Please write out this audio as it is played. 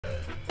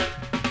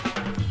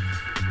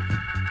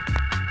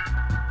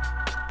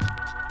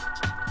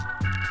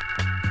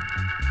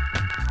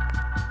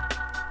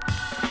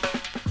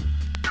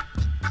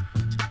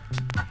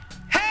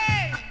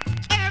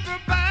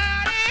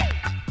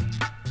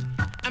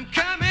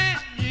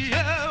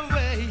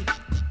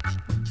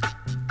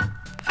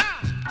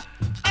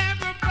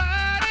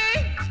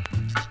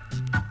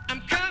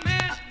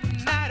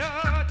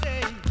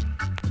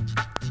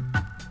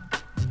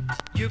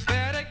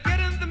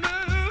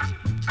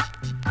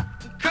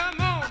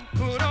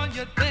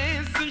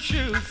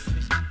shoes.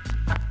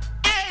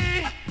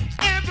 Hey,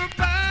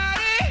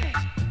 everybody,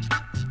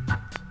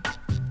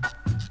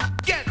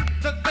 get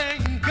the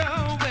thing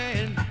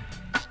going.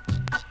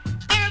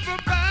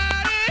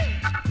 Everybody,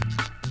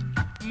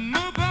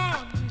 move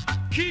on,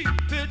 keep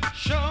it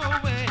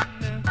showing.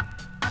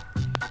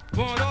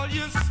 Want all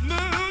your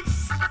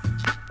smooths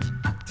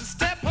to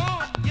step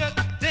on your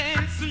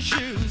dancing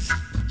shoes.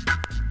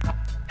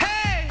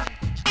 Hey,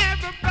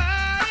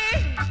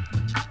 everybody,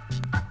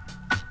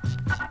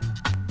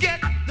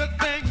 get the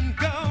thing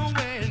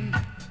going.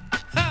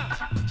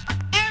 Huh.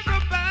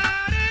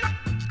 Everybody,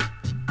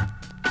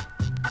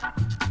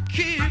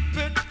 keep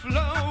it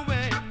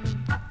flowing.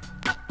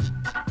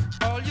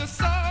 All your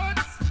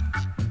swords,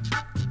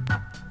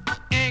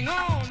 hang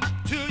on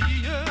to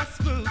your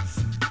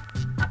smooths.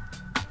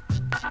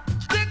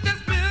 Dig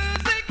this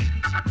music,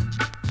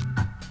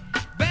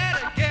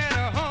 better get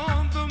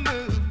on the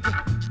move.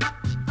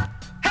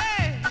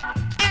 Hey,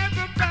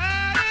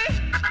 everybody,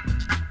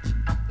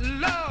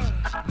 Lord,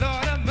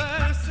 Lord have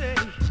mercy.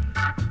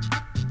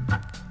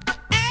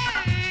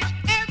 Hey,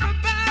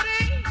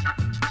 everybody,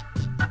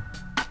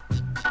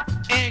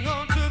 hang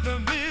on to the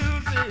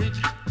music.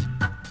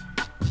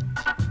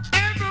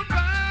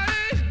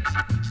 Everybody,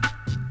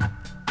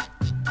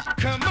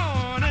 come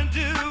on and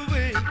do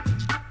it.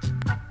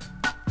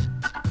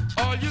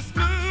 All you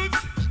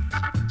smooths,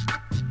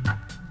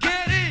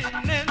 get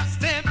in and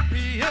stamp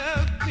your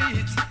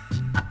feet.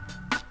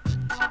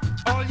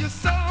 All your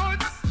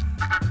swords,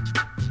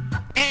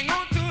 hang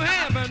on to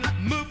him and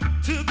move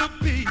to the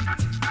beat.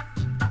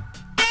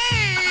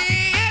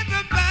 Hey,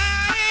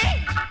 everybody,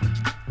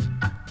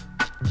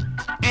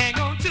 hang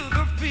on to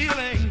the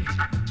feeling.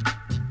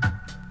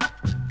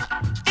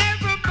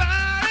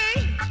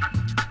 Everybody,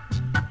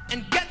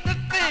 and get the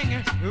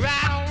thing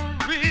right on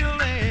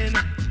reeling.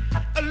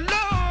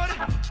 Lord,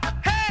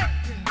 hey,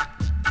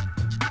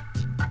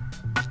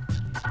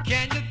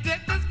 can you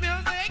dig this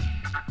music?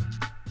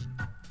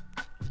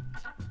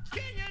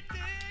 Can you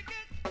dig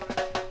it?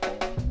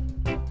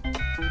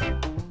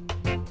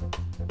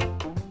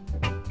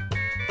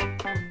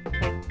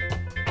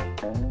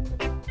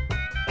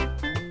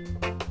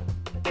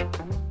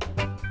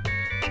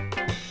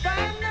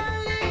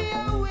 Finally I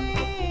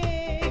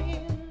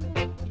win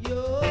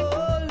your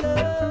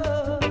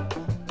love.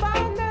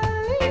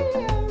 Finally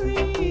I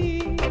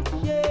reach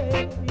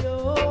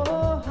your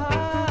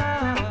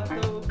heart,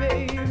 oh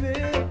baby.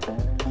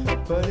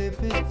 But if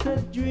it's a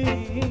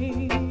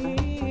dream,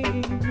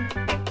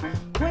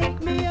 wake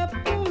me up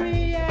to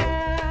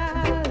reality.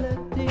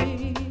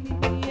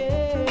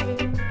 Yeah,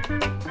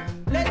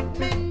 let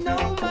me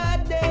know my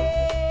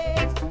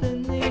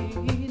destiny.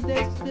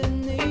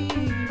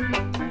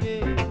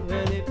 Yeah,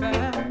 and if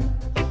I'm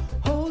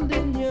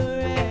holding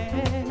your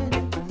hand,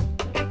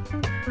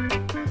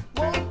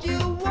 won't you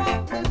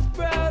walk this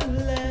proud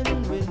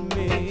land with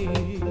me?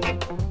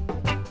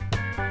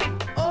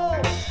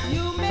 Oh,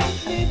 you make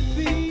me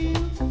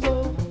feel so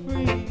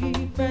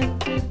free,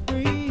 fancy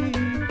free.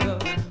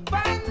 'Cause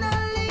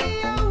finally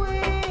I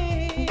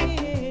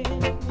win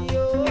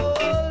your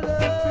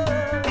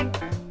love.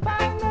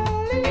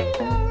 Finally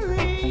I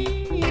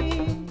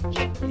reach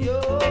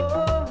your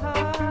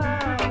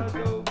heart,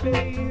 oh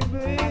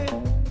baby.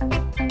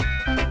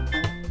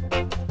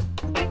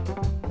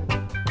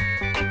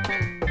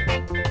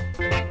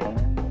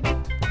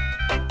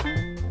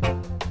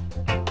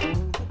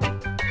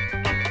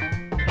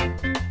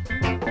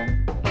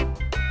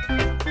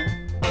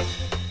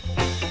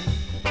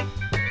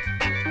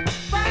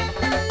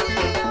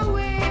 Finally I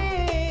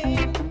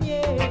win,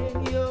 yeah,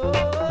 your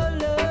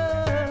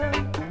love.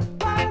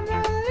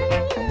 Finally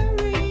I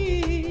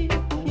reach,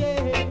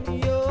 yeah,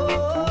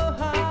 your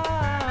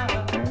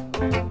heart,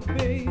 oh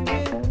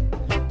baby.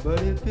 But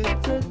if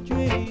it's a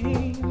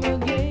dream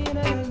again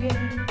and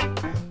again,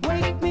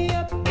 wake me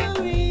up to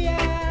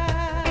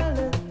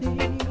reality.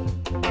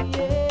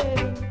 Yeah,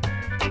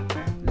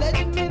 let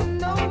me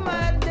know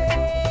my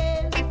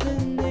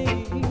destiny.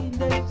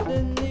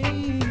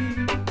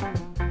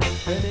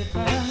 And if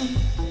I'm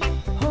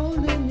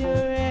holding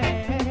your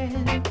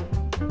hand,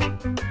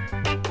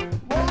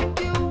 won't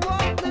you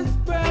walk this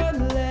proud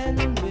land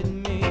with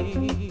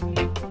me?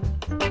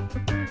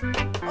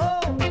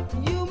 Oh,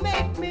 you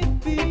make me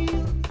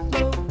feel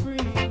so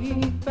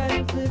free,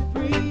 fancy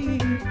free.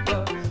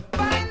 'Cause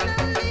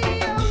finally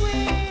I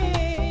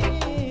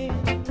win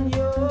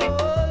your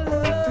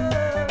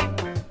love.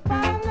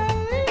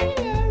 Finally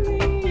I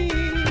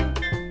reach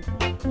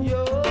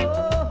your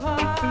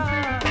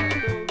heart,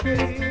 oh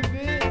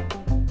baby.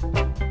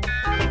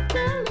 I'm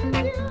telling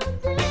you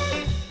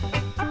this,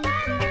 I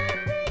finally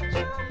reach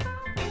your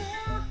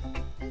heart.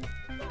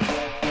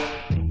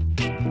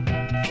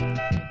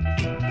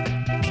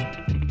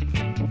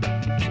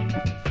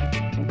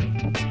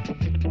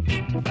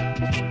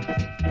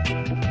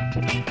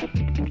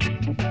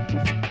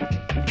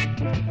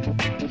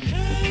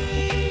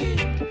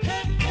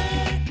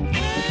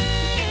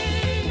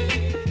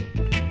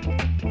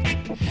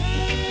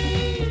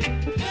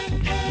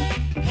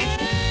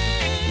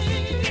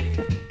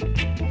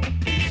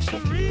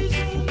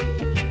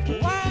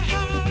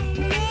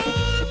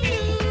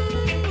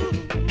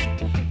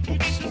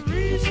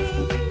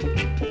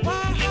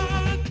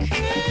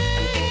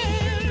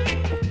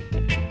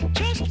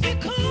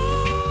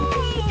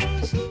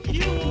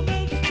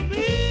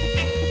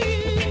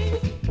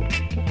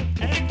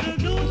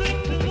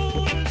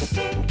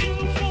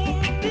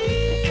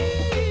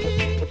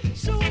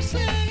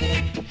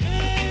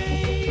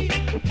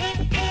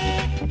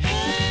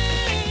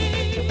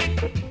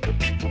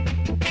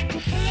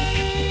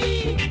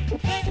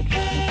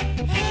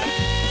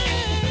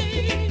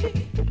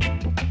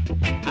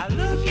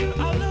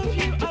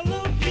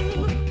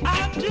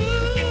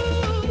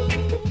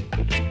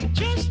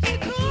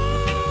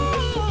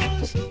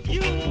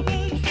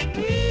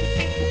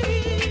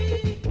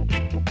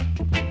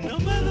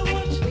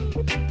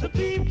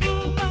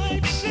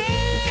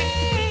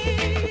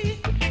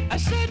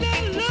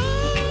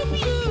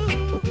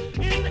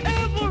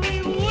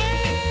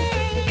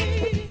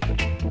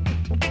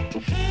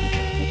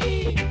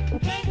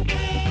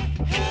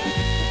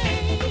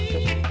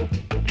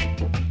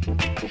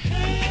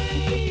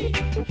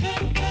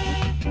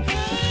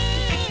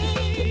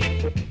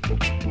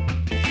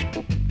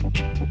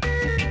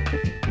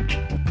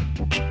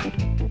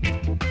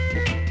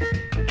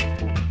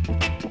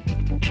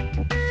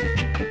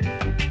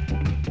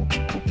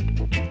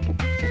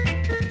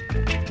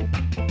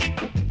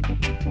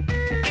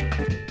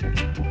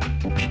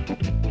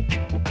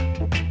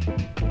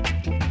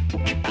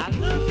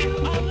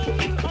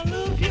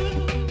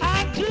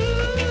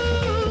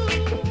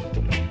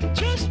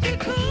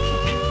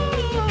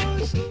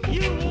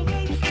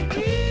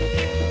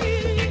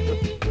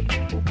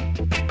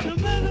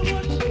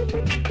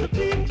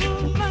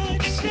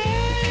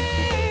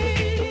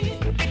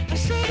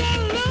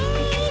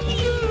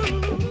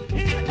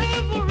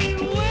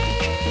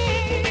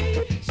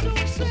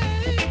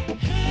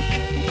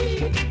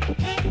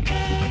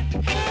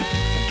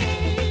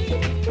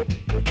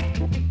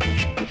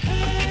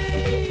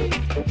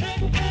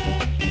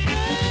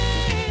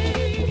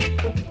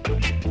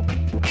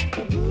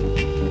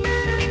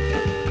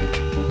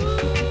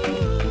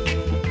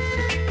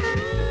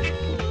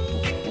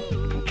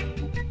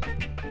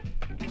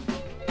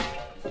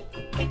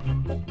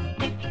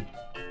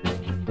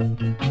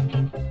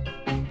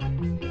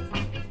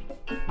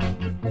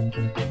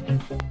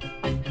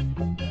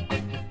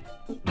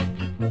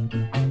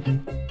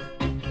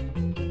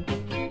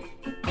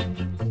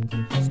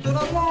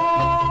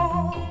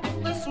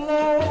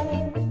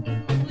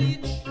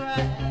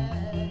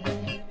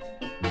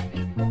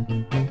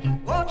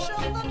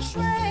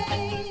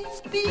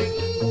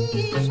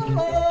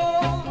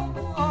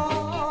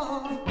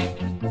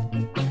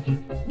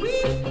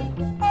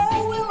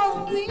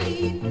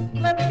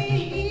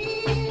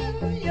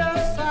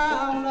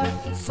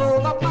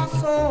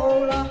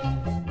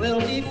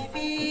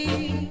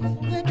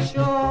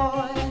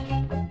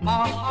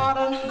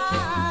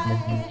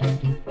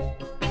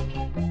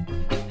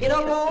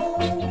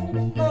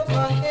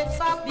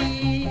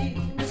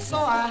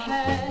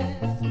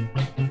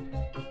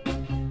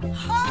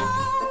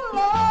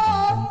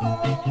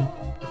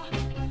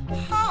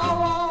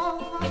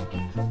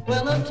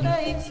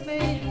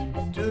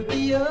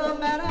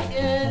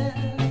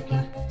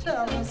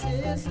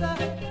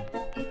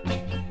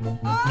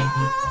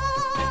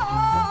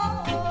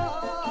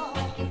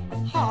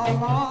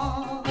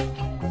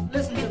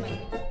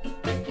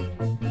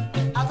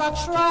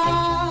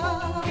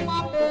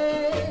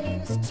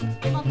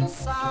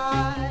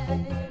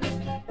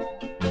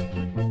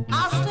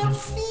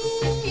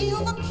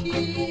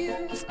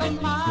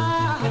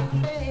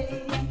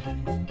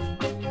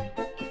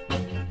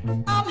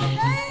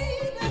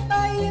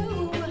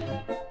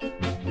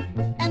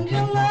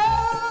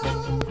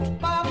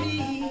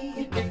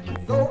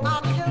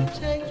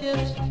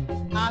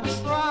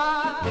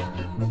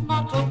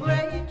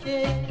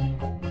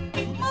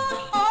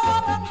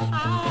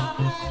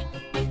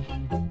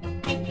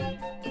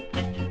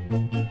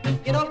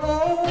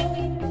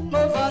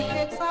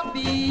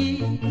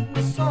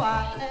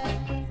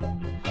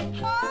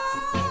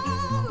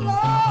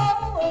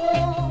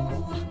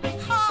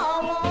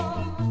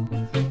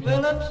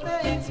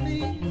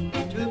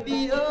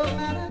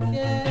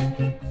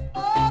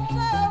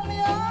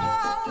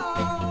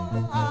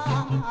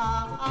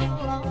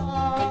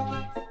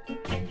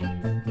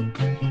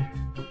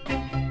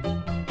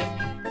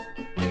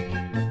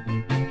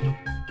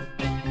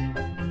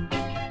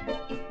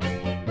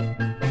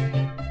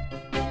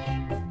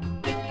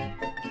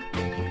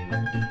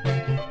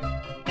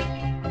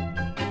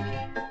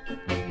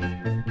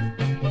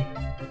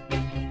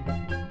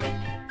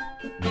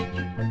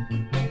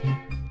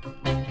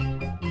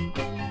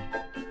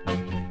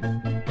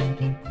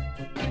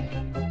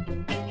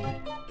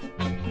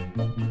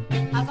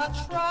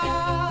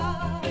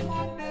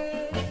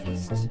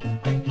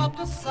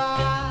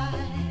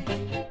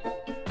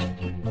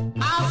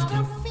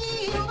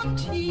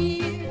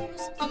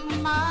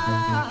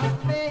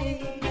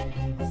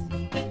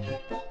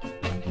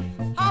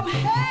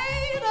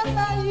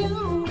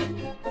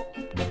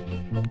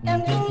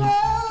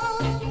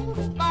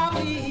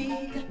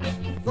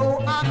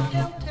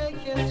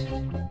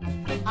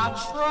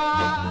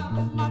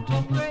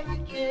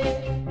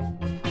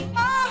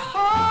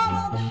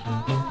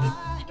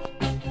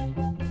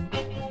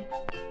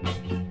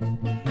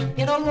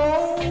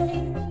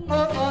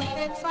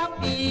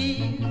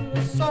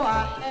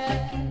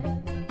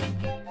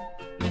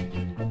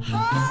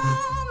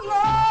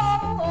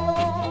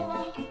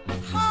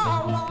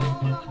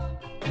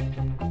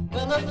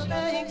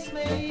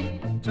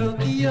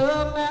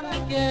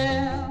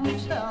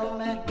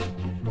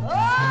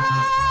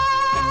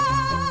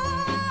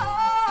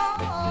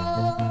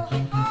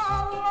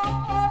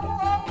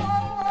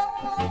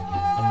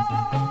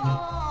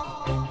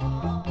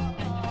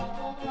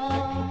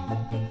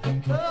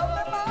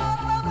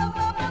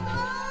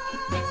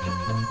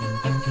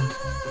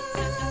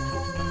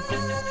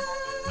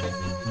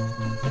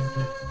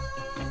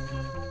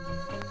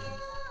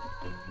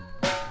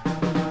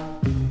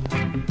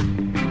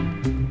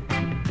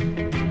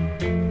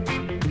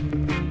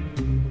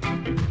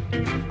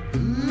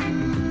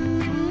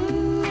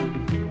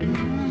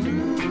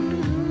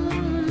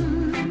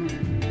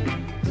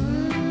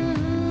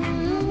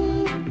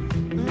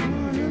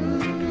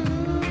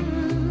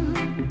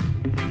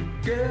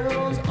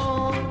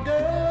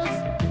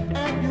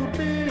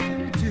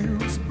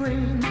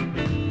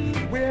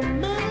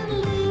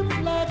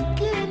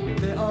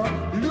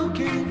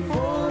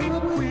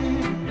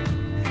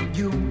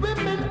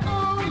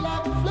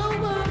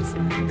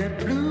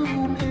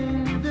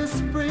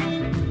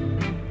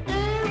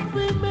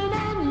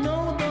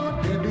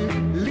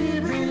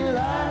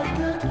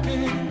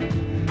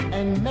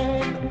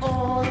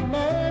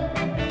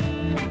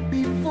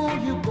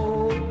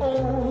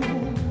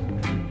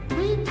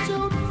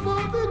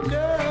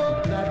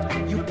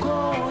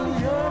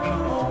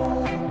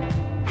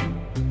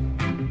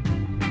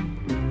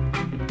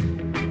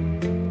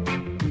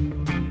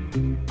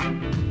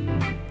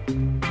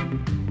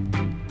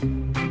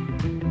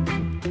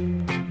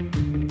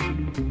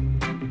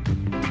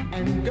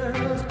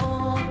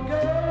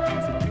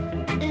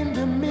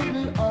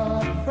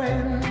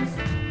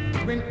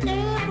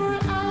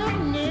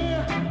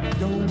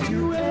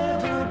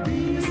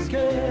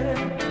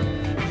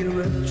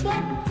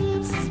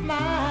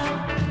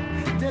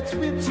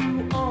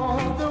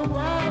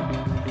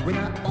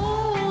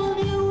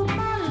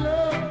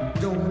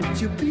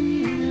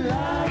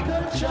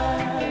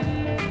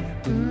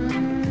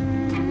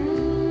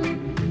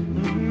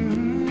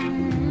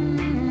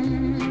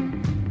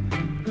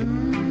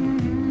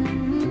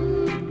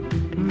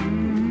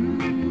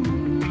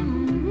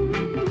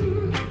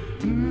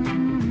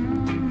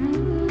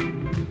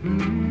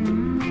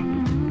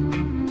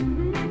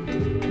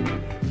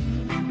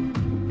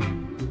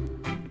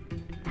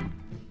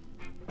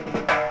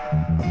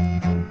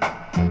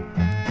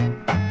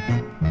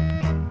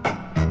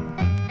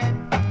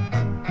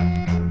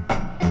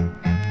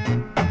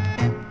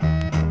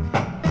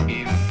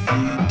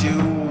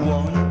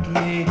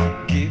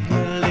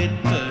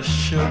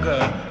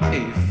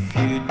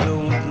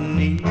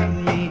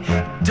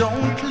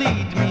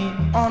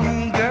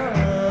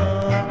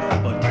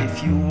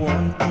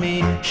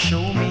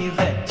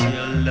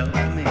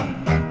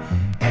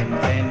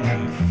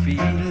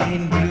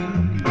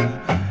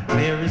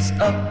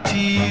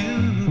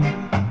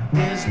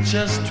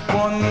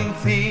 one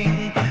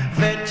thing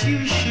that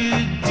you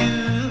should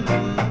do.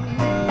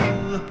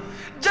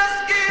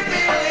 Just give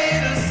me a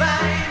little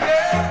sign,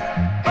 girl.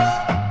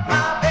 Oh,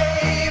 my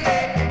baby,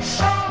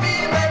 show me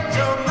that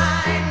you're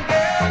mine,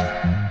 girl.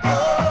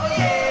 Oh,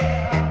 yeah.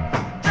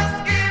 Just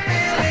give me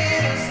a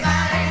little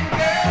sign,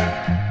 girl.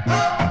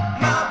 Oh,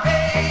 my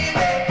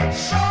baby,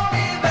 show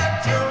me that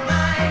you're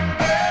mine,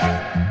 girl.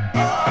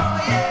 Oh,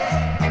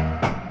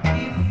 yeah.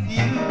 If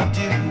you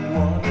do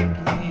want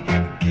me,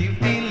 give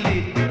me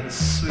little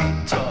sweet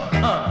talk.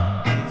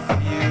 If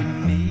you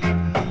need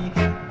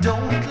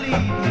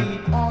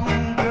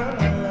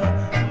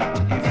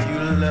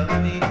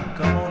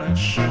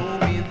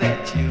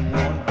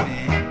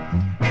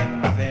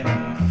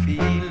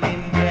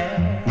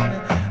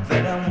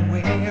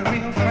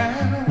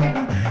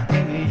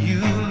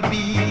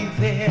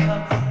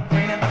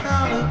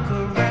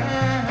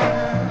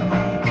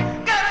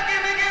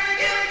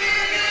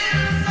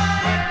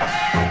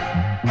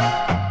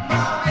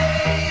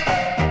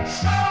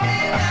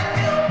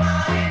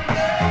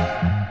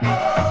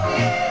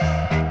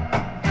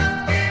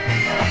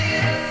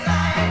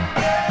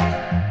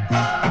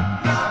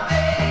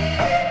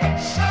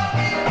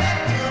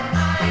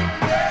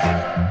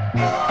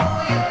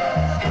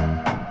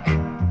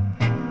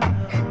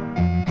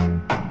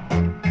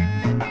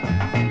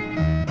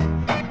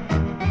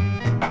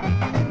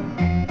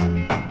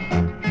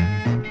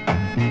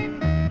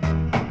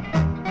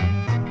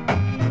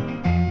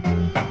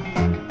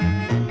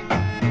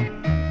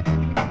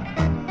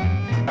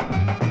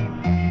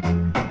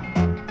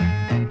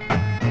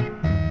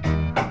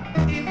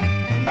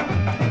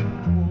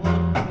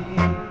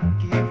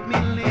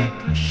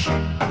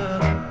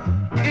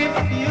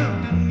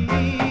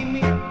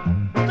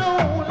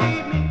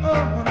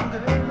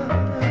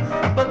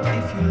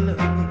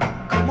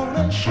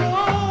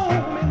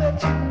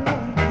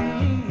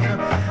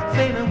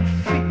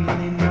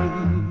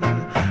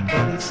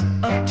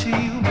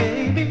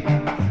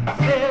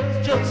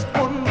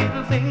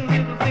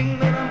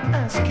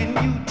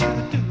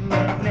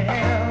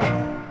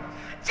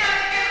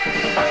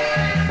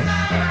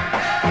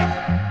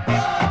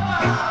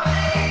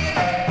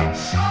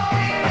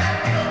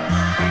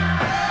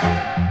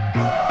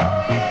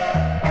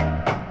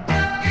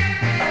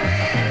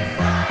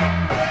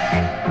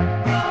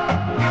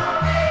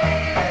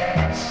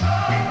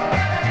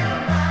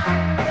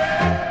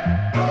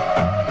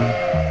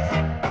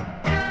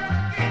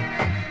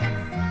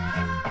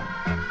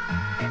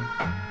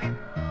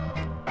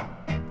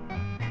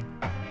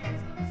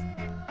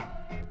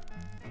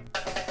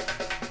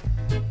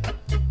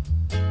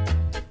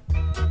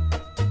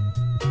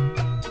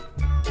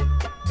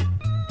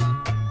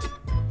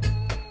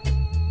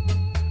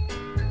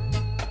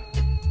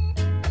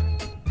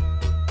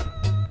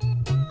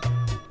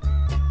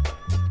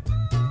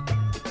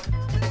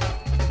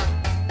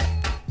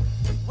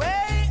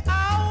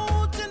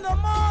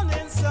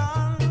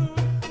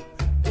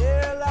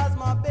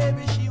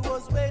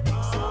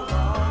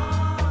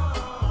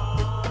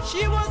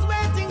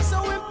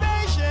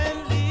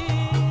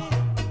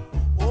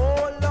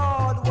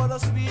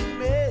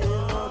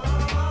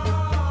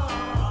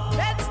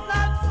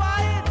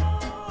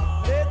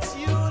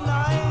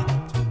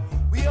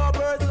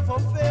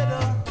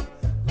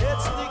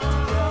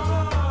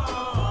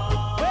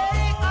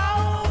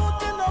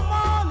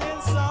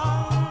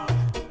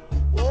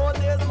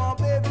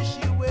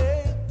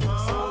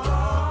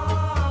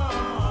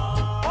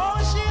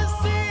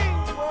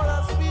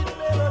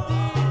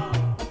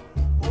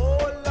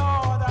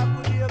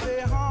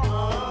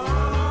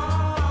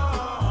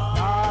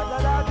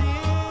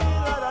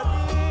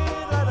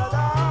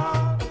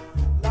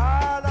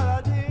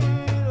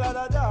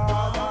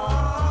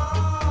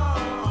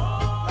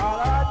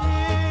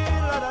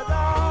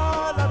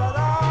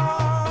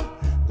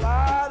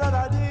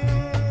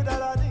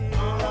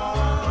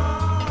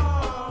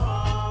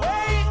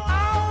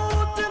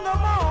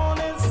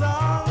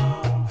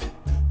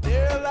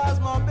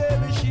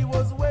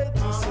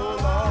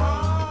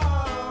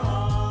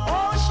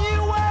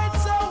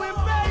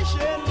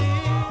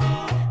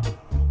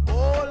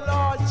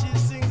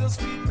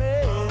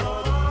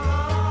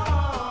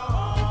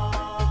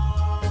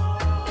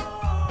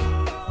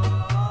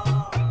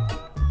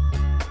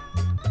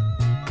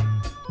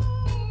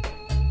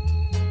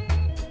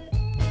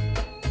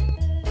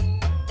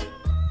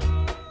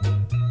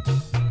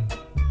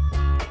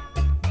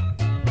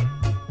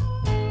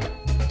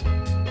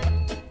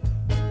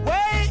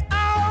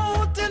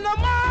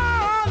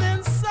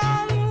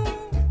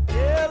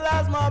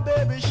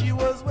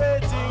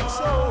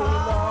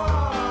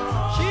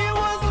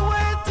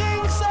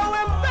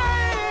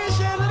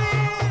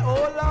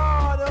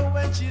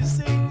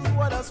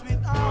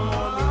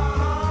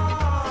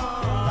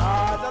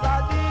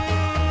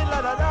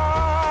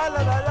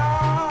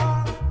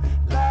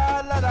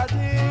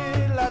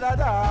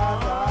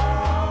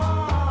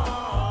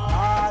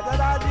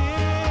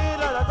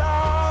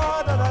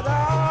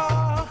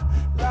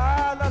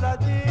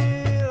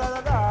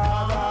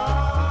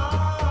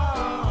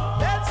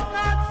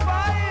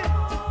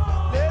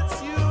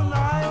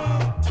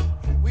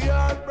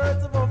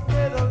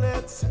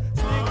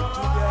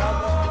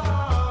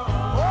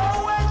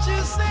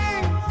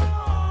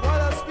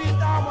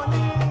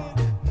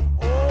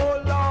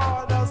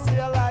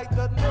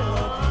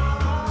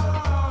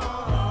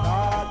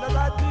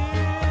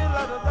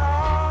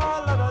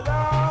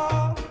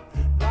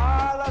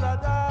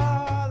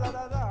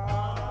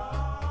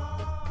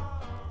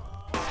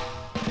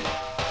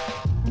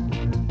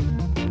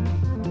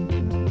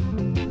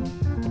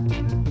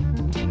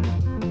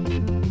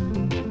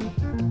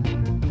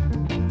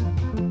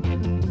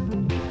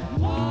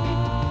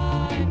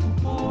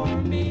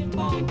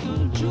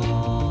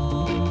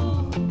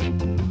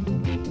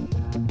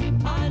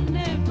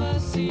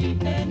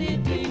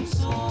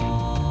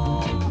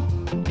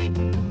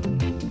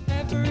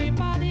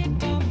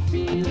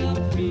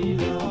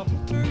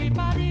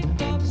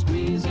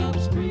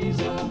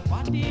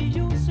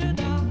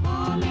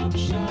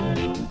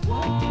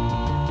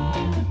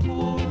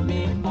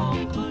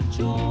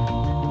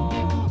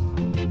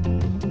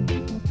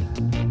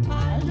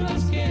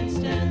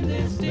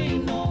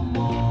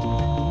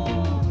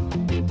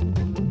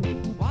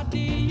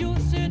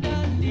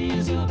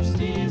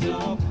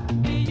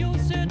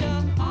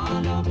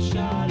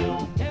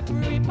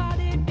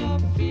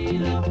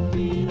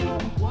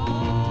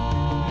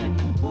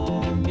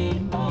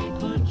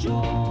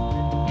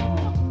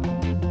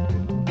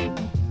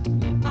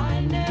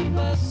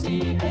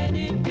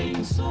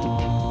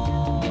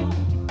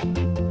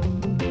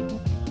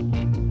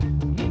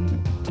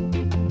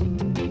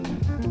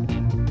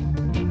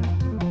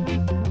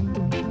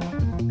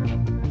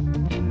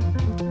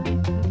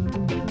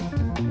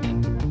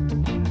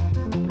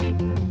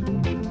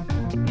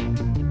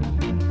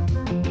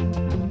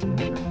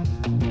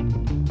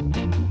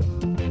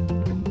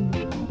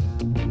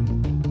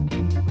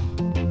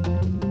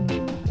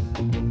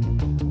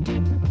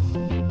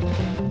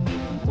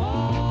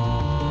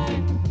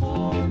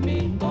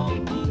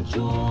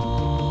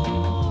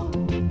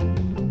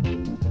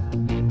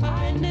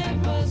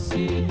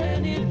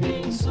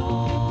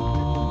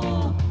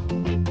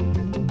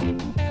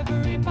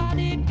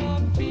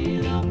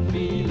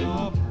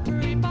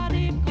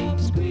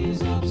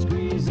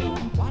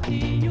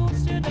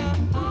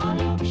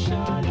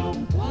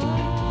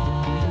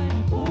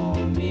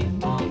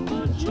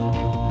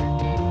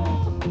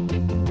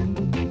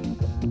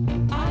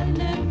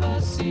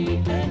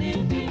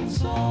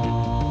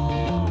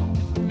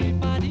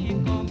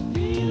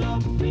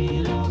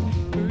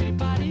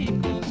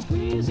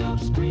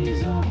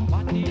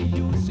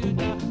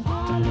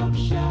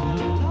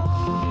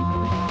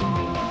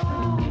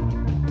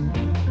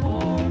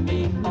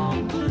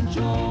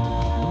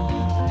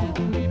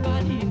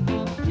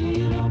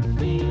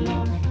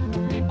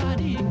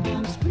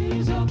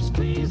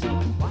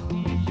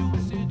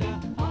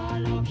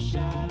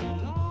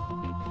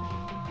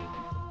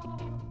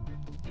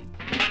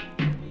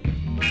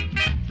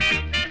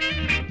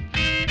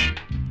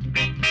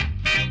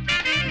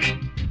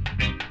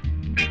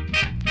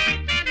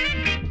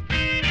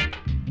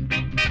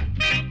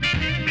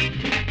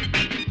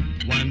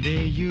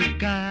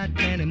got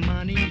plenty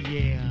money,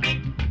 yeah.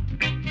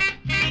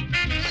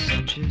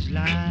 Such is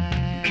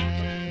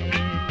life,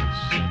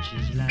 such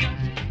is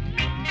life.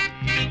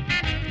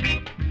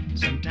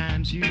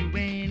 Sometimes you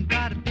ain't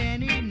got a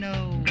penny,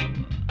 no.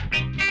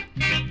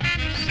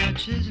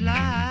 Such is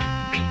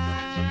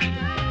life,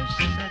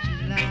 such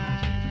is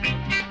life.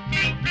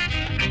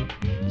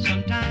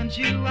 Sometimes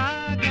you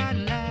are got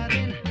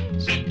laughing,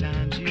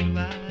 sometimes you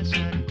are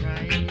sun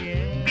crying,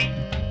 yeah.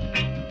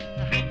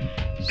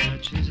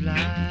 Such is life,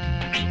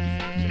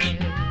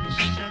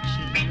 such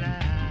is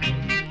life,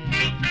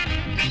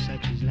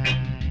 such is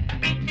life.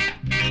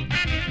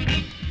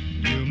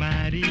 You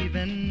might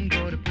even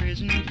go to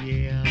prison,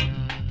 yeah.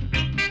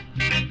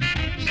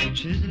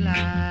 Such is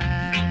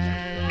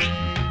life,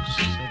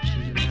 such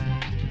is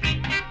life.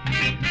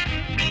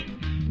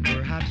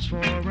 Perhaps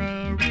for a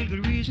real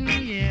good reason,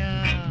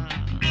 yeah.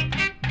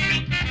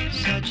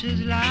 Such is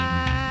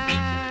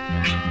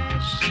life,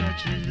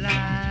 such is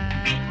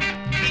life.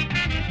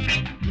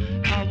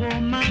 A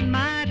woman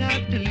might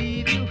have to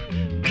leave you,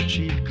 but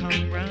she'll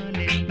come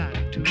running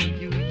back to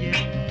you,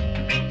 yeah.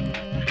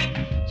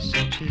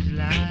 Such is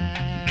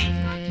life,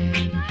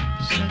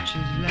 such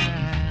is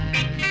life,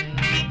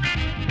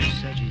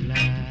 such is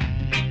life.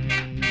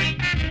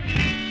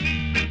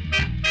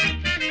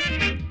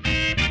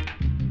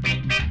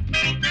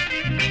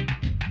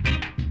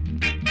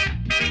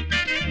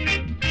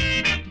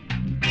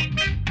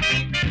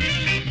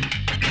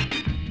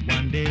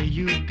 One day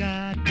you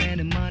got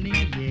plenty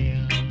money,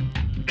 yeah.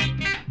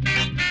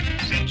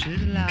 Such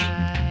is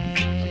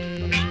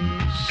life,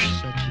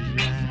 such is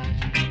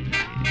life.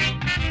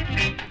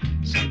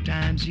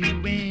 Sometimes you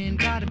ain't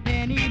got a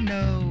penny,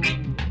 no.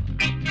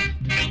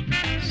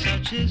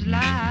 Such is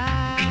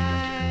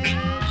life,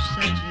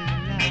 such is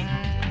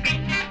life.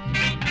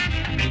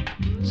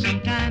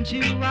 Sometimes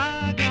you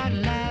are got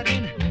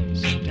laughing,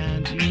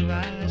 sometimes you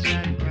are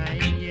sad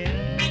crying,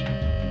 yeah.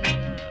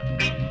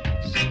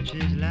 Such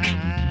is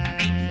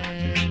life,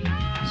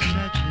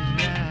 such is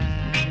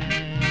life,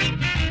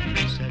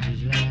 such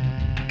is life.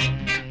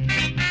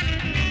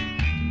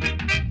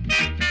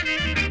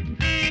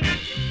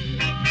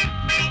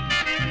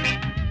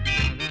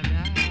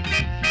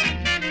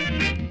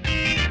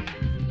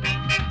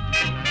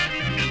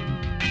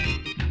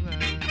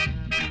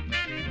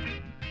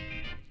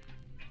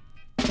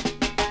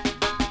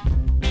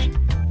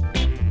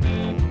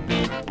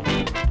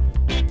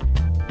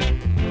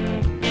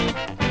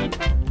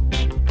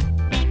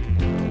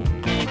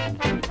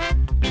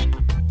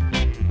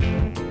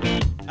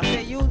 I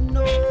say you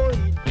know it,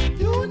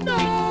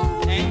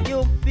 and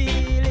you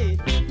feel it,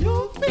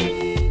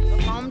 So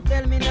come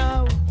tell me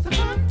now,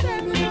 come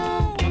tell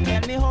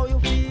me how you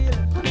feel,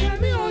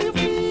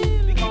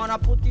 We gonna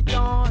put it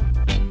on.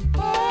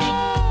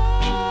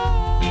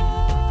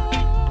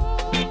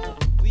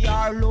 We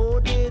are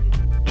loaded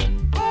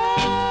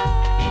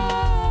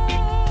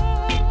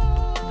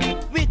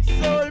with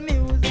soul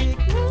music,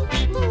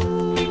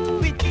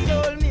 with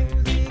soul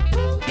music,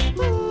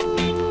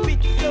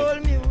 with soul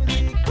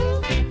music,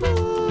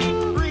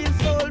 real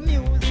soul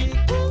music,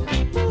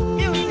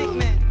 music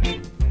man.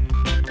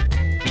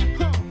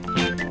 Huh.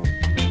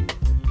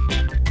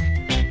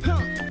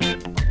 Huh.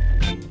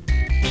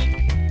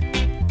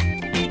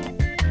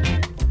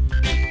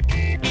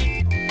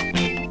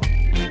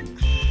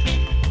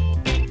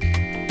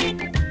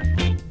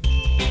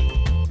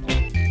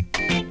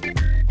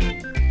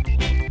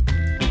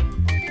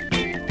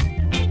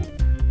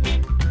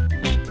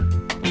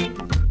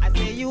 I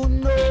say you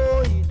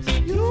know it,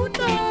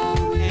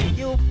 and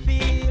you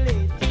feel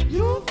it,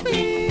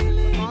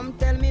 Come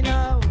tell me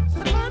now,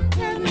 come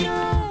tell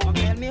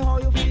me how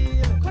you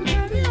feel,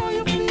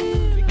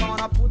 We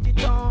gonna put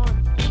it on.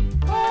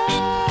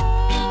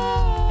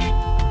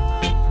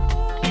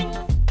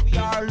 We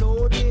are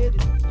loaded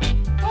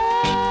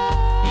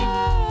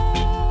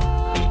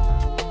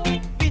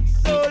with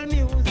soul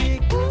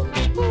music,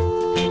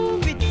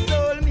 with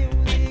soul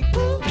music,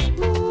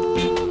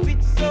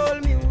 with soul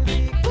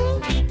music,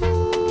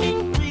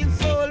 real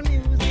soul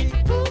music.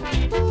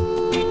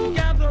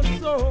 Gather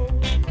soul,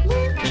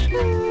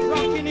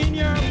 rocking in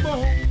your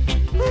bone.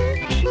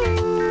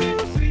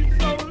 Sweet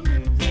soul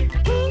music,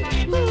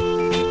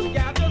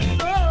 gather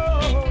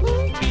soul,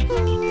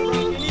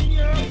 rocking in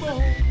your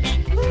bone.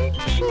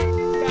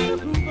 Gotta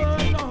groove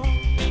along,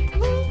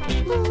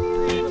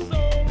 real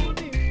soul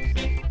music.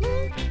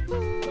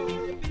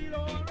 Gonna feel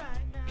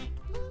alright now.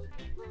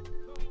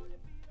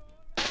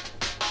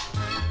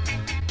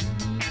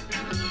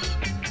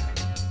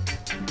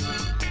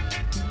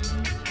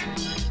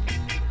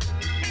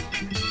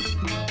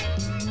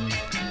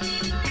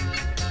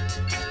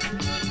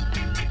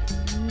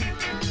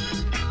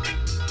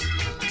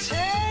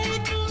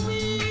 Take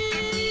me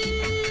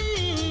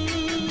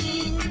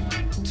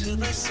to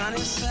the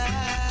sunny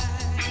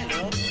side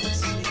of the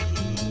sea.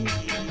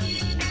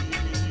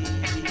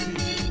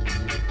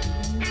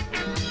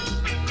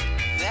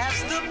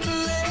 That's the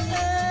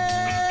place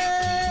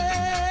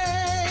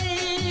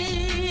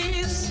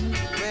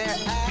where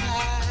I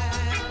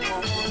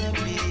wanna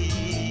be.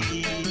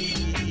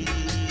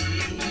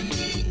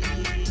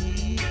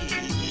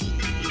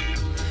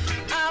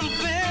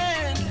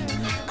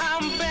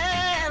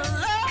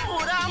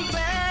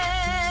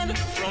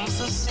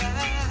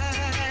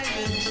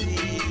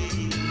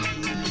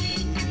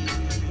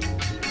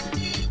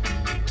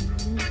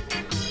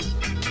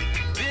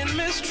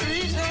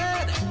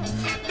 mistreated,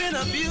 been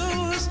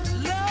abused,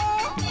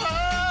 Lord,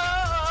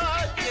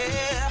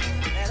 yeah,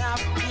 and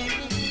I've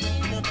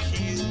been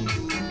accused.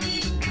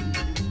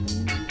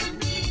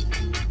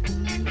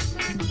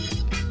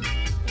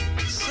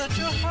 Such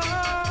a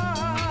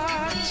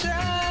hard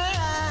time.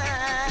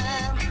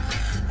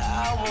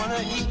 I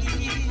wanna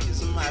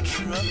ease my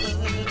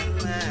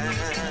troubled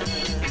mind.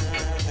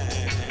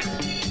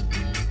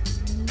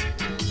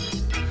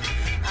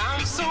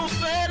 I'm so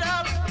fed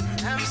up.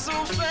 I'm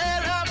so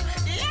fed up,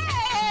 yeah,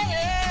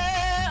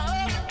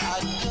 I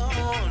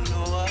don't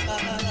know what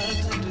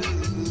to do.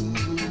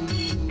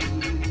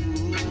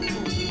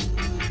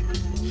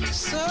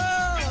 So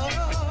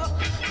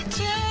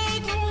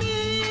take me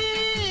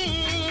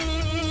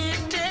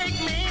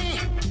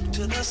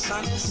to the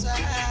sunny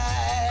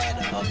side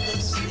of the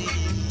sea.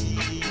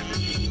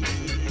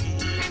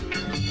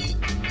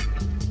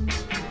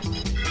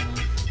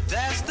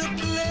 That's the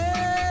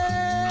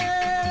place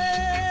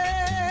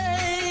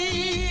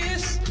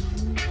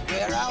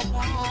where I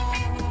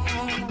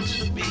want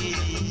to be.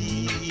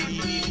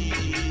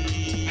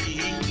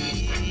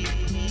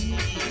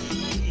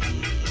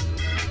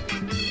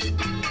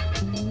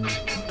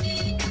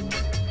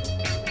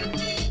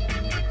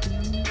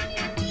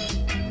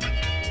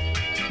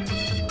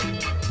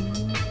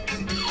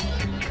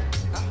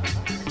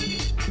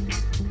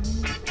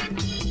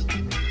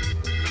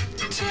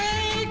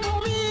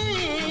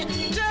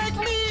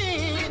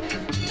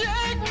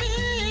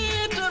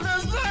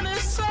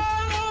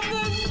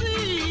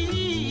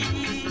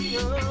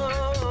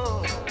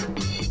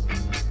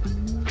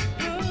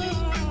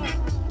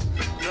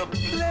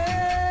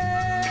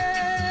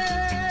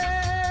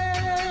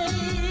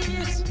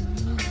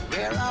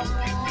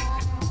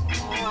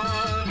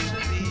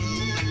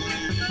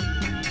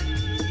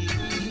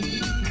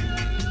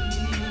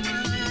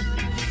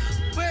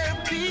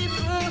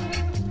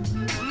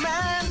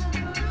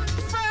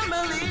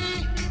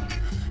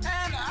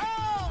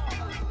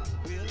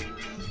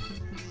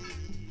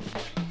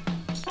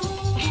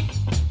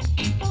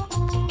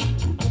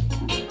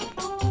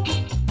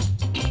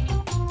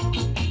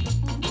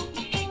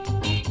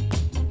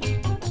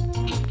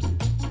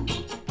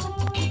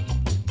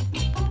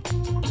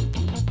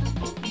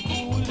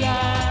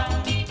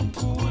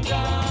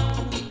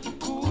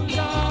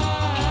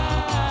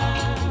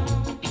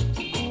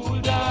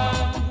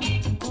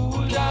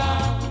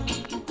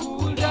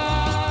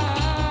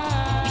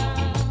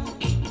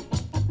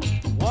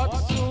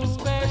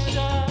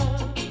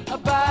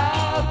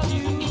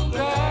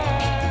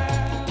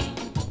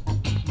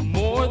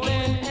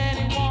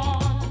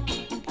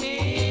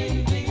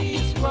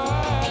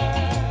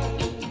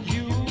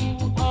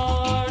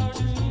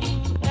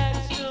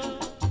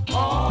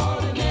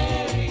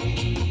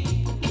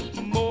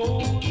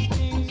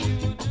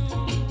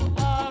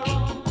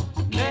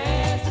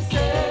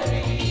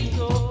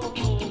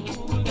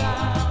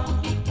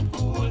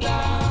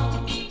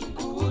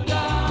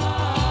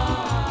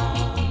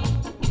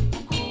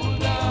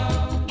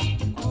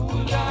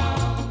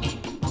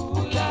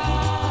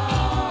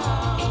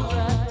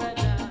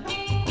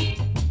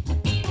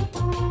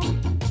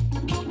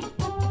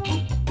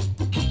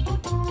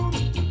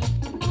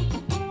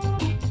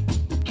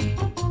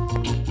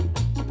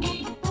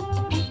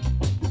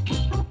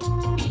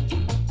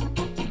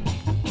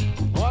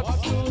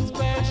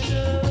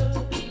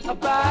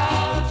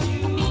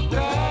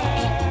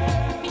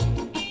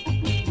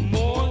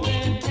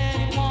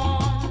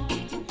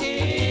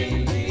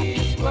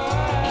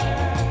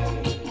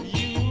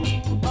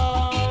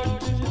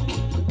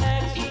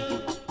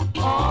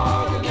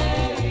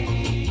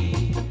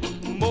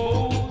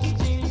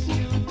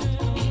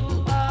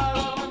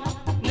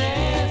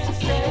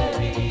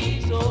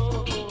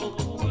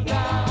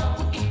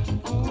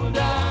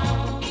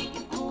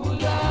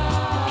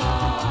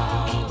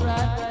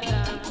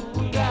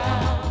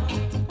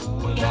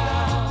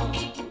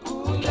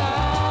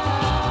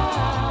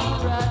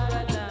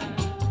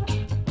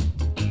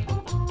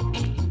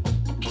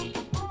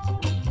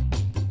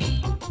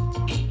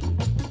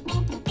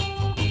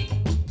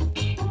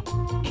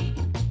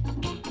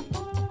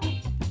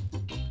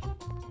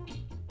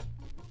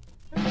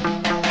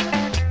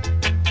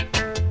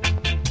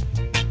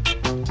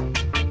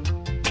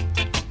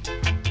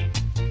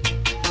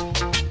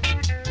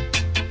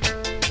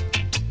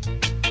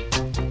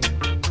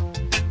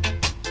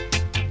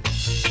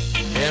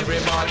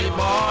 Everybody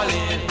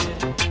balling,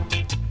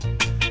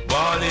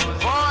 balling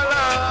for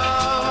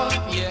love,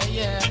 yeah,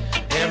 yeah.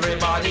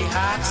 Everybody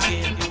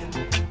asking,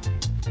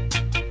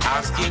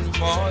 asking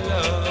for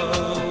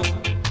love.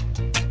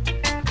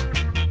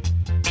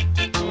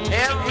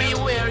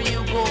 Everywhere you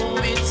go,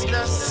 it's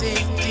the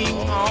same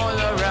thing all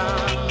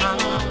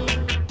around.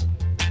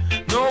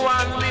 No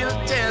one will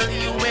tell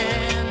you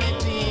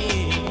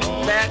anything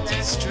that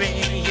is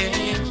strange.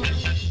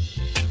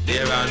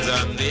 Their hands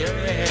on their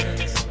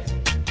heads,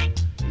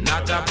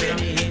 not a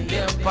penny in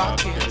their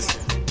pockets.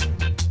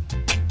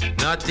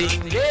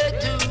 Nothing they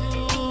do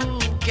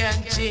can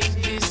change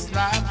this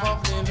life of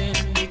living,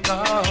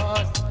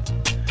 because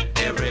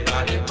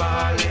everybody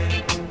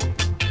balling,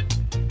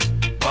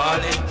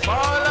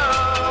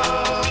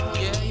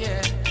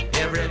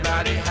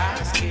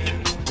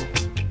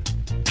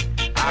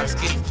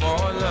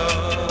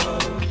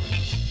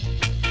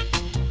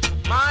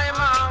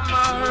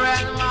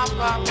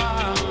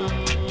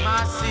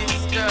 my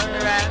sister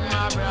and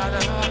my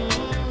brother,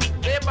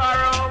 they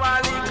borrow a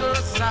little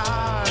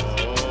salt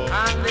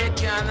and they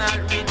cannot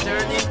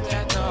return it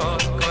at all,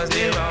 cause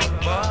they're all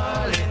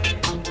balling,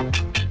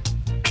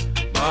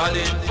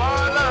 balling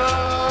for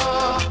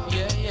love,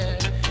 yeah,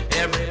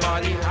 yeah.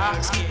 Everybody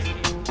asking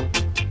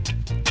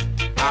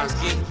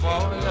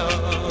for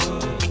love.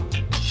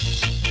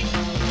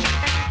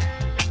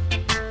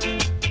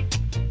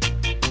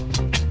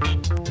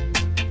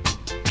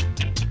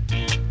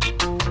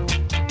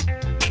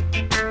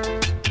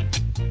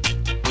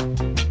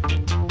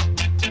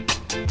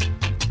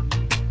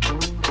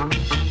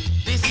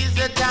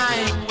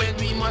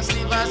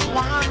 Live as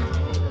one,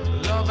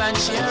 love and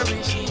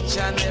cherish each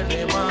and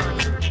every one.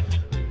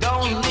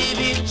 Don't live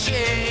in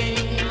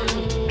shame,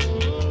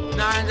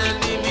 neither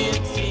live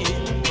in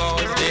sin,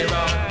 cause they're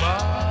all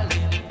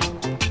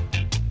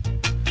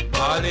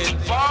balling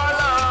for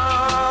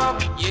love,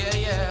 yeah,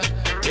 yeah.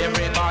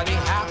 Everybody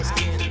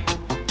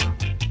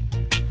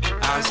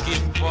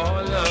asking for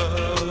love.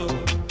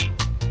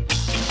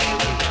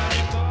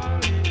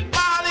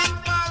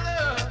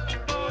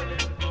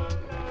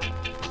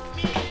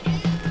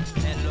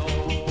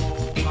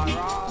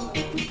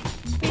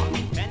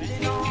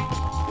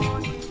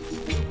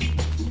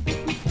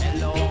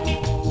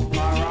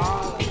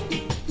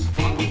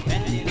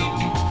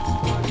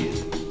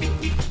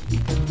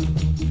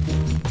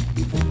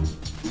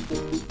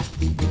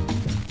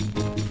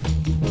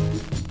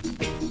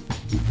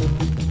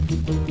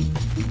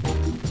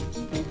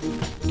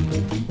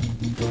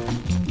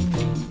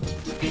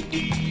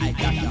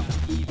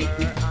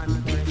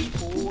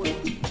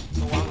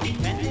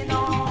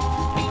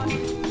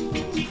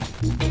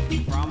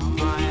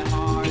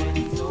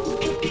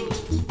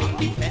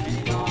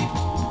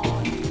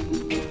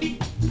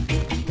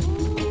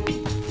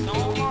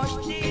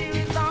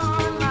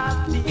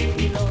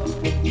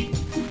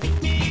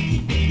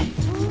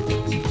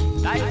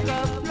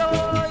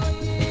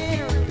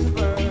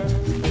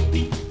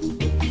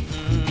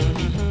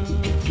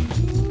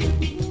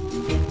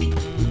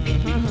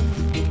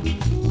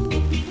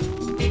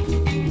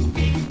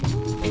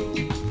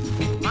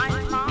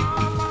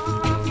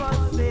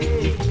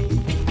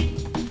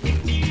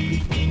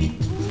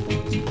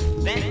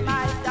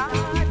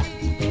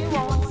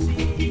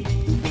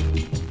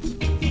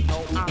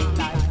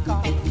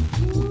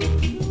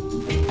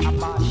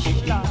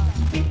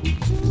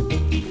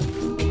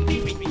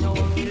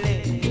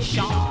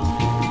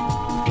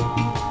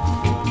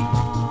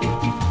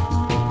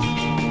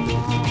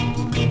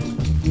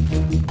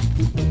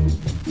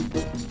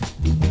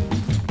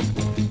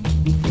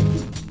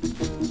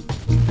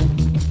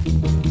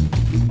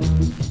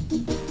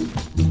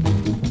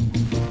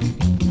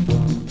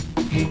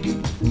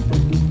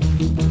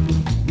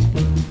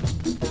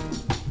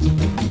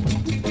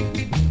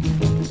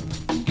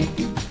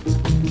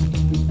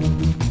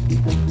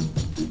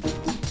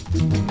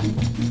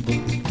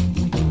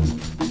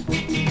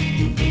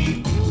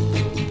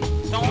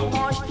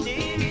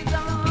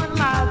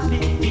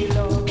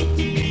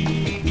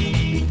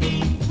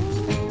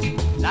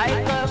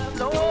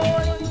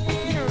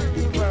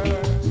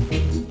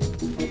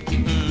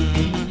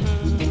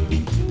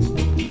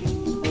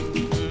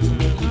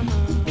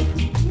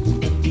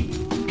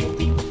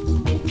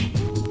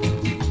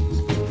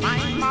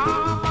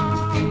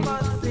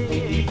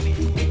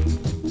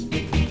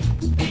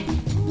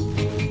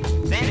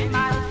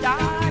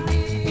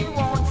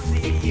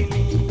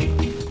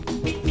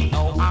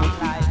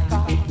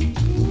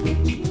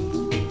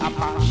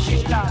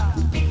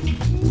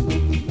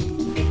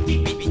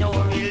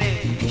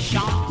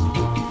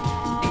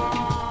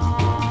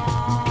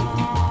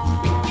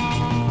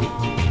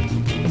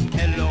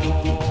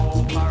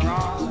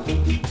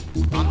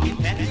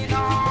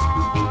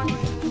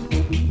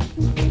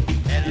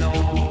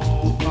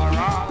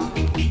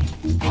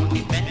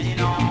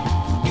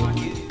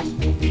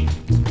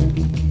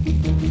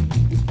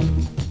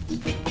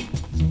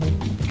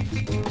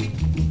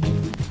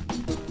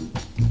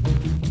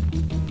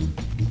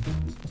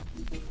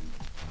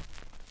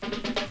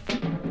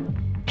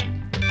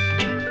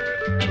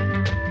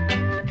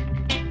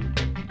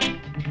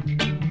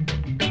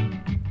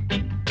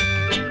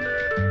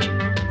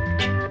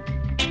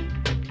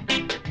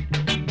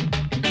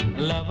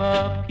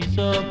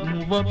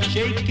 Move up,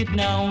 shake it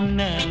now,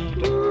 now.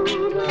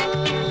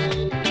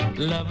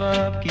 Love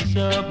up, kiss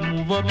up,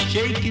 move up,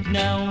 shake it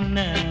now,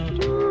 now.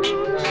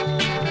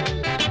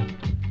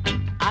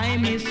 I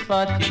miss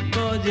Fatty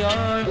cause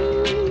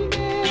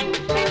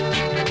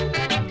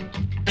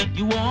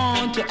you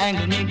want to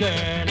anger me,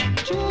 girl.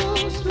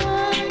 Just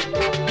like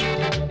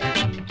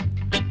that.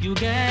 You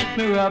get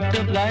me wrapped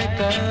up like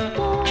a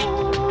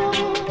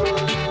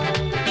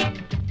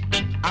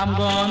I'm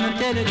gonna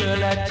tell a girl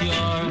that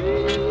you're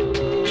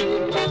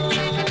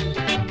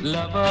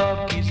love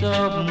up, kiss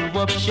up, move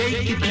up,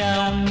 shake it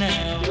down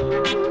now.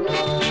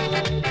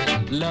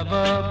 Love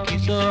up,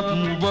 kiss up,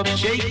 move up,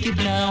 shake it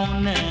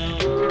down now.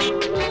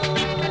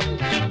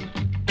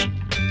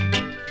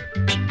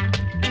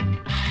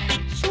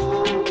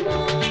 So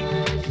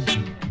nice.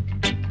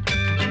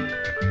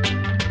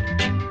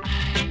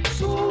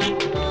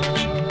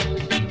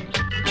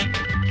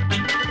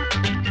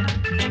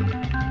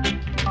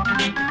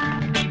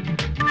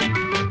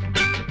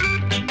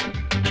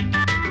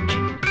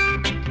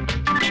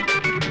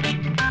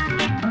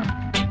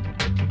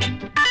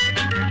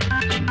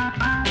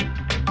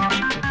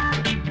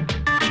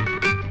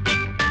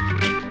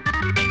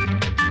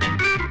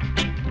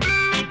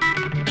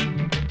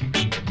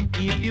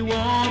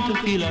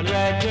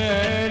 alright,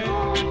 girl.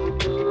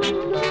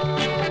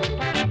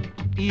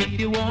 If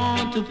you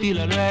want to feel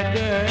alright,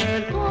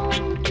 girl,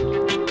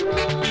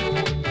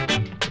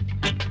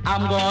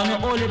 I'm gonna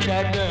hold it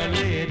tight, girl,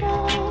 wait.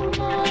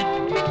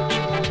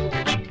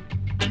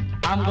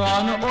 I'm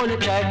gonna hold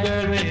it tight,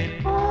 girl,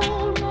 wait.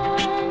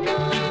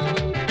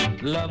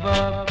 Love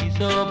up, kiss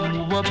up,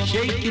 move up,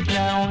 shake it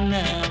down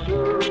now.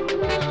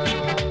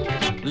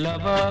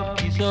 Love up,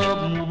 kiss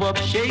up, move up,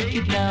 shake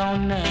it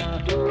down now.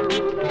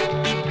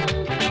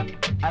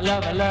 I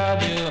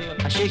love you,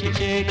 I shake it.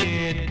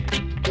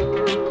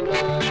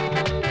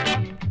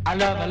 I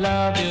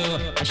love you,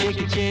 I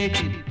shake it.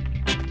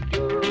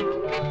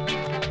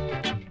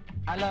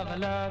 I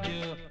love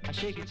you, I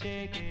shake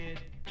it.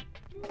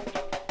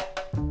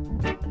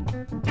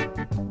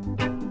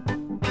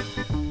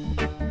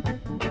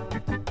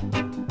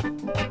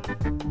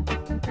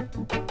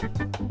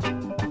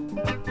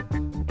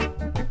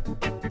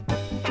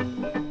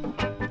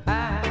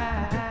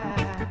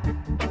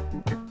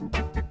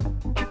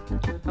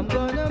 I'm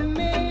gonna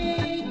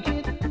make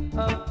it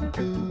up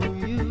to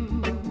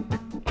you.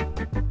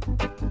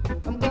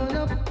 I'm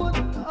gonna put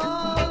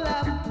all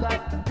I've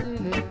got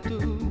in it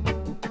too.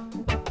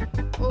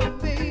 Oh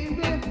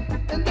baby,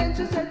 and then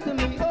she said to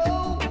me,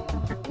 oh,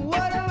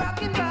 what a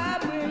rocking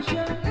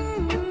vibration,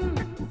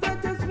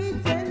 such a sweet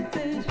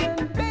sensation,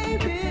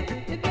 baby,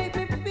 it made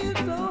me feel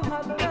so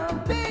hot now,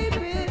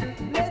 baby,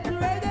 let's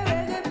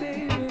reggae,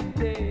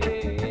 baby,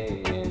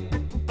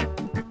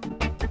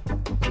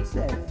 she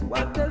said,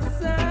 what a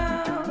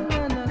sound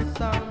and a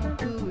song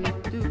do it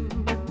do,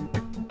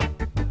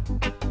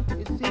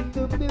 it seemed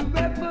to be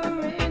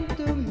referring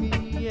to me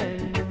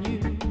and you.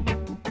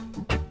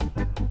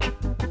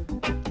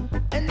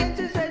 And then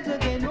she says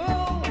again,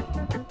 oh,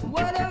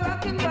 what a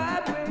rocking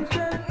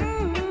vibration,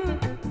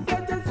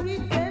 such a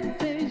sweet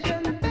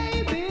sensation,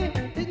 baby,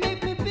 it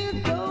made me feel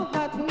so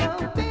hot now,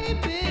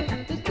 baby,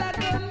 it's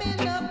like I'm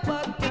in a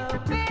butter,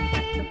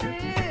 baby,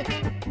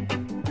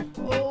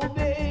 oh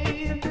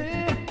baby,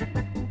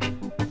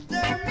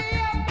 stir me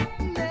up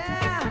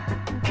now,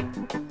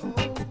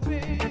 oh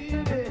baby,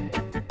 yeah.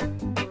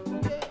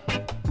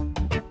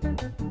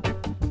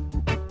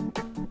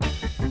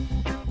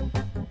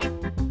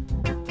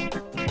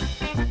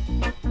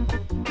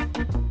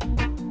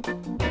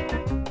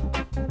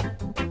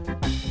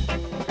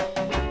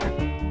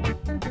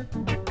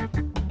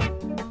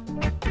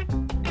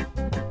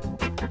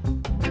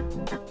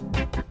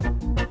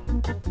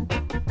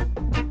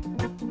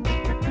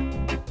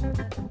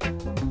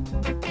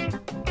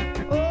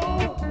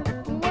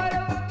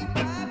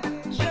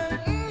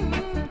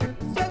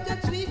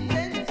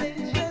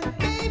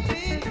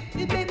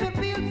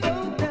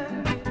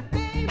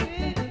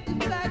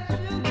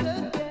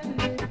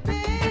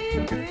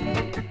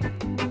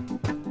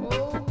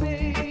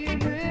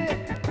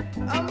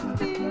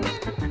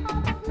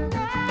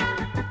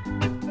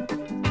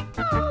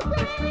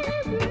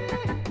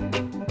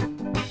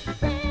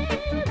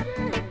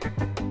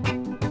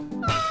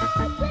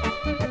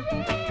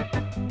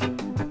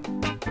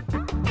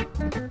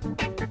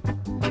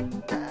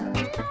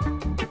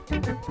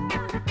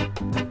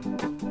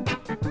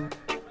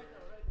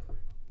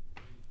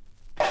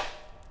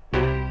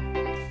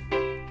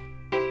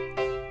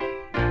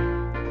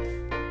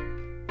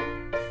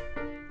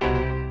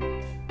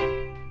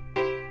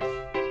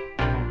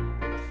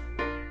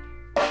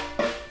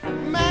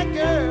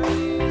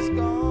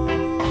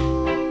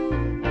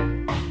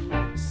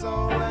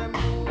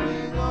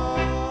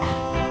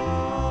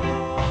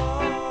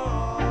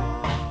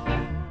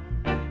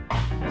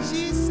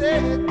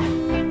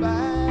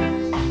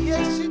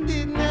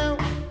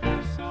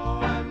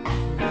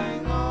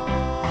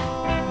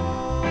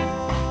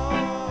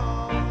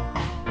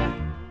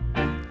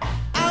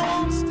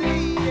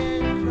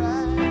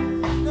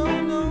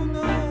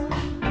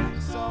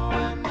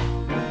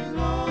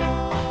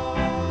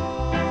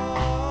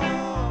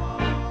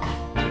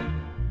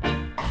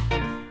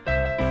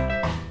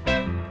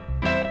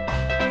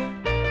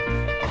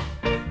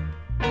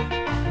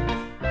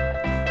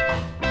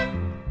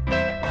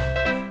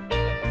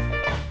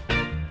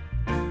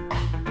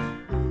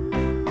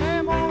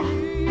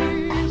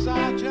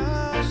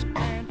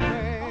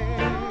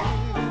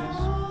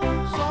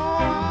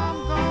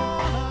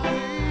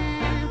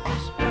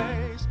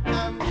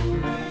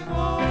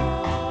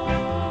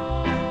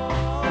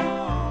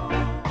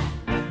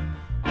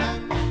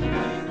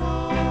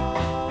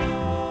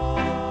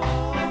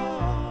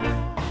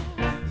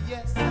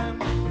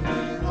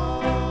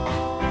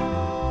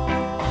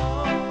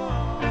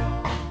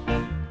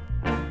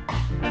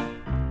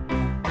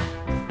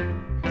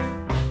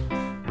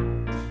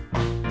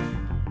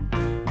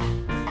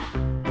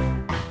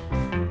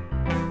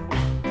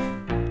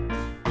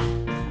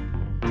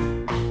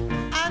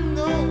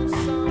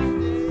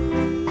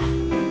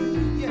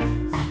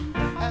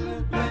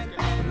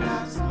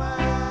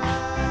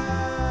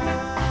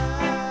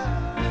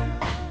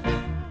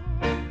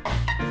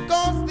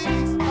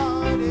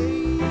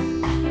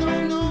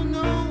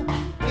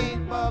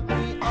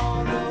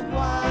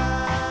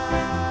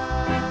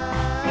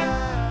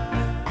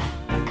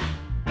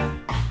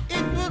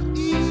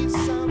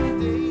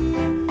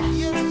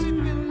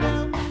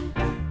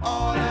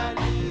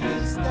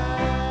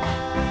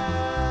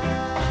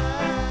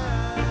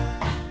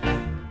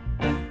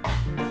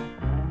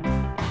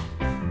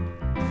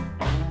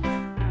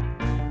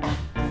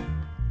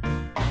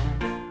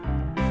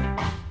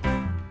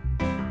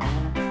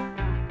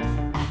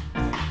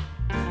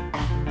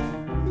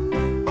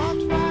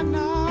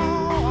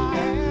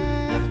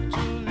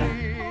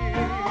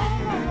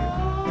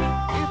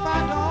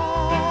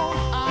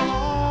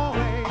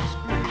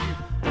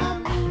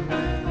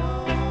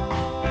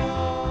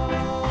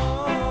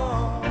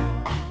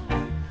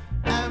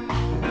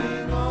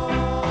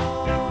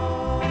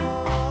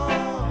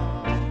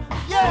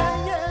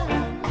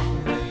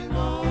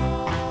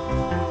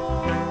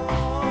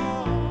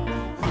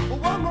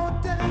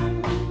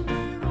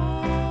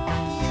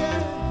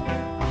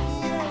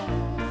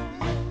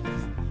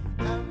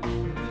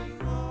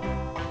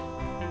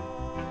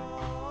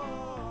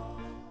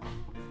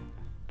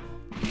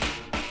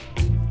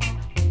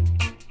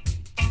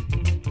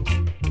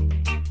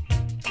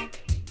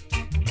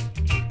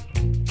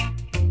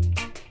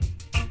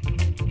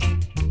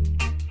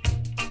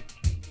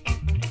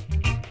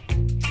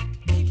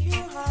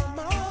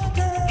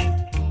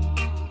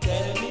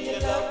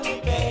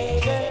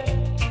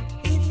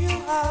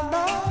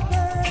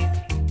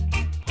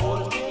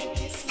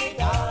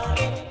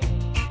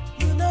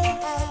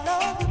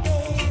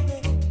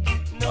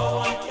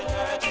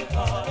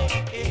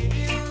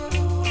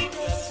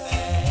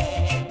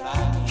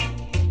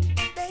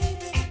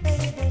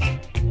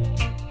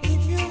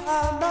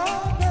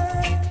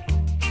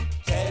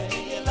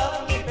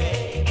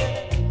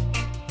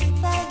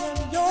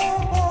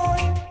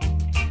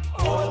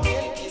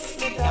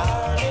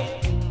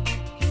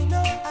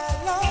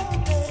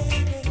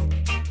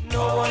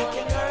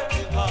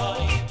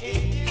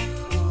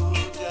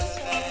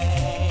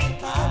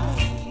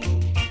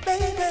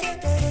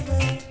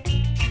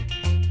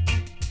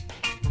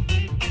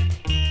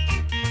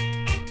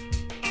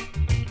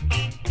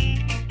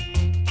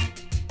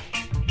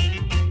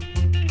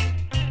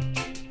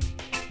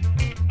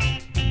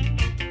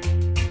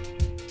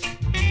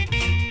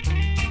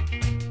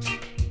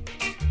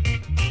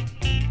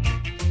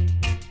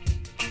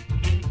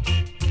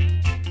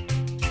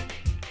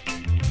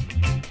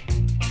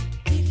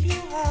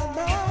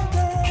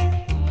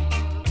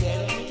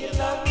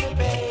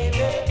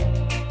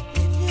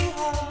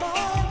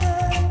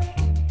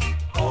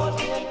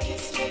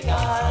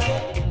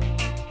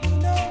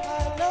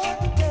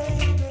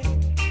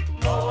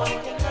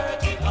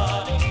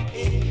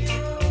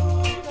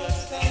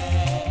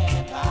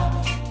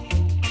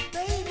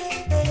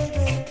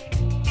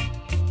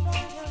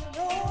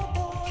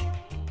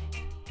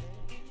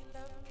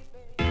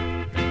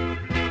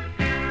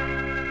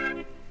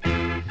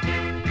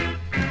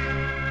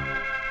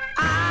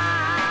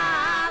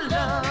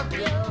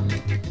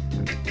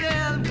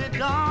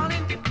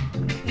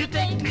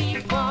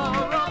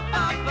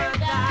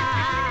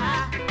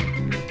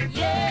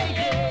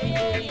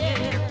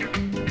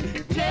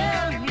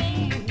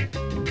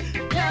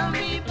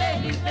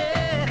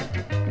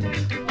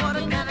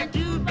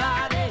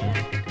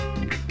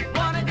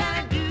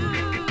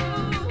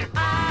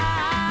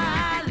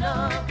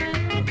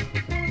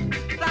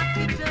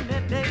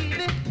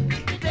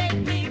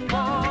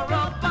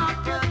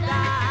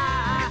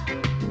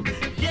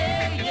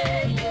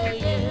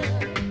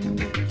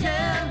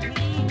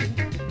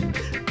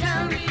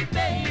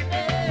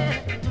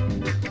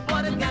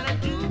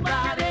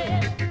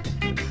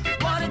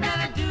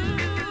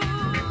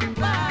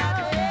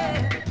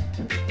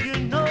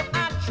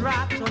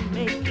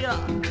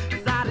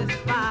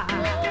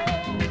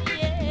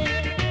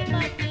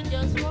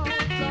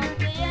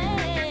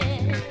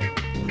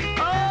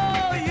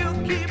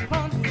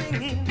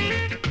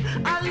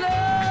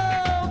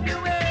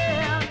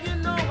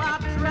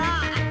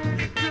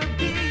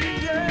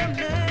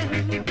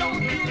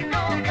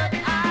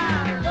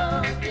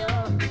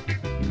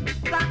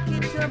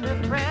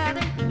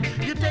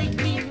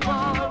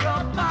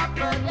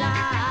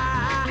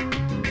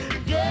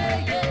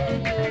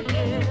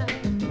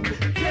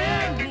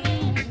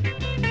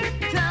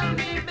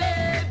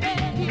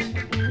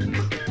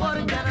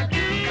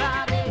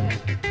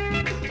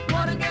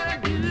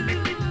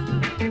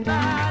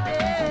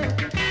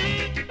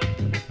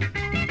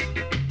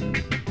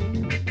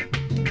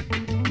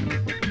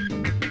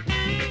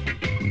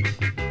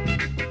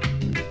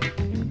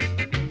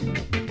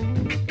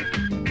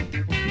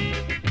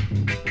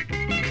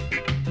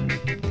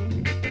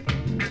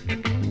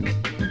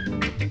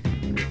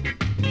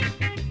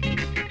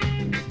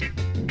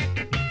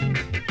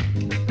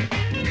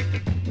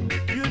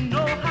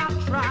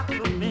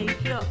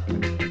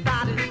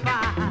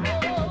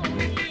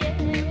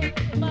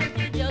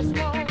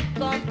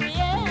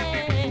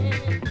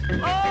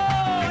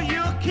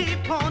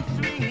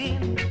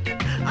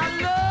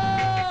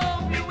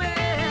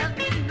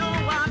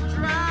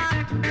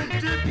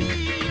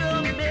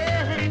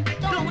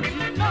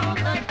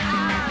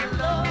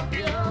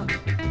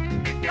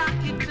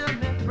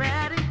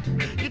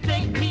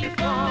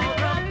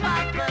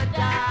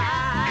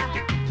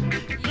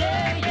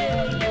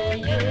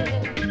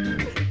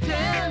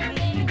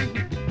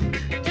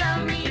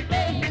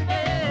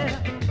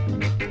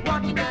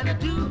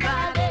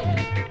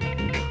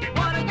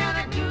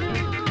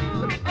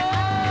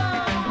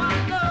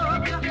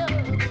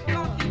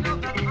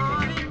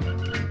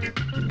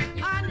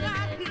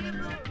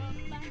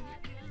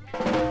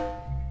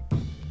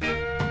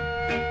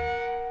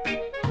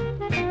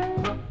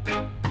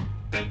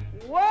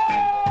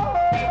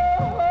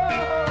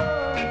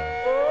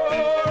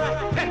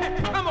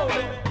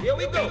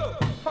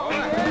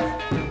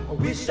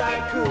 wish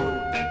I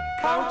could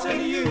count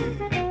on you.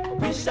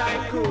 Wish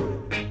I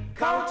could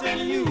count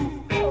on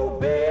you. Oh,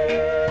 baby.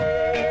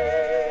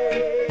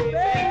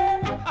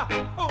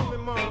 Hold me,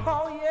 mom.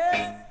 Oh,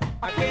 yes.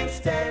 I can't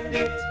stand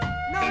it.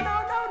 No, no,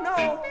 no, no.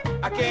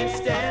 I can't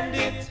stand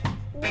it.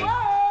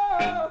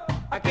 Whoa.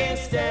 I can't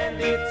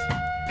stand it.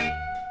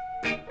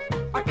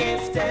 I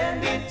can't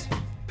stand it.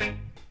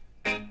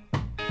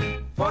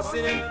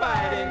 Fussing and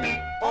fighting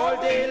all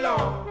day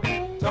long.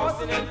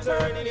 Tossing and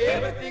turning,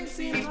 everything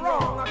seems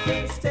wrong. I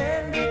can't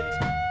stand it.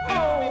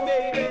 Oh,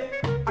 baby.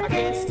 I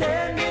can't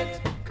stand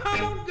it.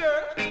 Come on,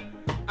 girl.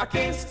 I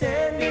can't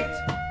stand it.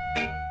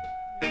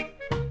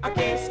 I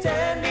can't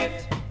stand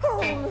it.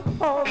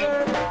 Oh,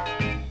 girl.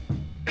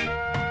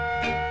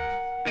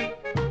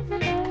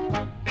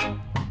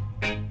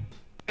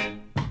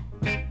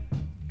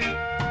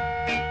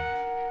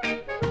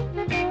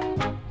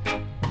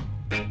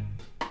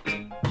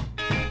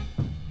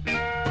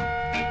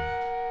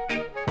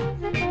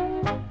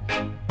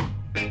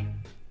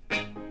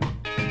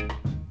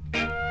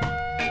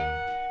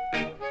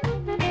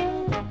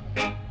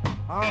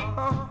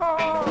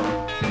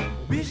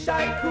 Wish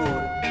I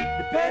could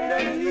depend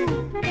on you.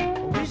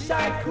 Wish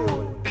I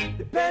could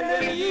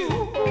depend on you.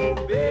 Oh,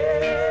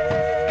 baby.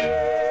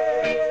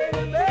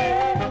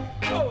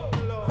 Oh,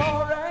 Lord.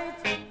 All right.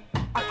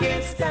 I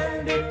can't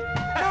stand it.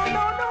 No,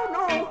 no, no,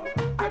 no.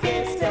 I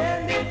can't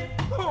stand it.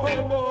 Oh,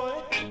 boy.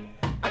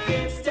 I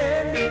can't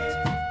stand it.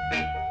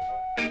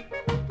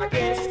 I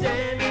can't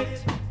stand it.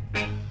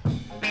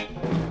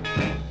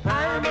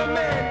 I'm a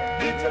man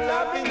with a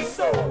loving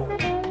soul.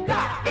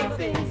 Got the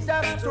things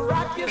just to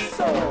rock your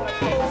soul. I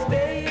can't stand it.